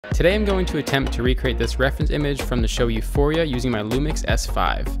Today I'm going to attempt to recreate this reference image from the show Euphoria using my Lumix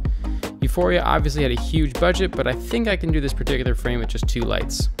S5. Euphoria obviously had a huge budget, but I think I can do this particular frame with just 2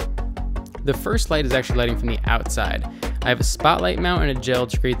 lights. The first light is actually lighting from the outside. I have a spotlight mount and a gel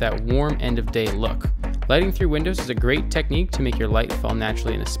to create that warm end of day look. Lighting through windows is a great technique to make your light fall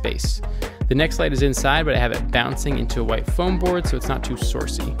naturally into space. The next light is inside, but I have it bouncing into a white foam board so it's not too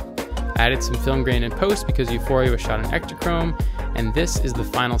sourcey. I added some film grain in post because Euphoria was shot in Ektachrome, and this is the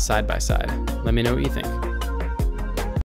final side-by-side. Let me know what you think.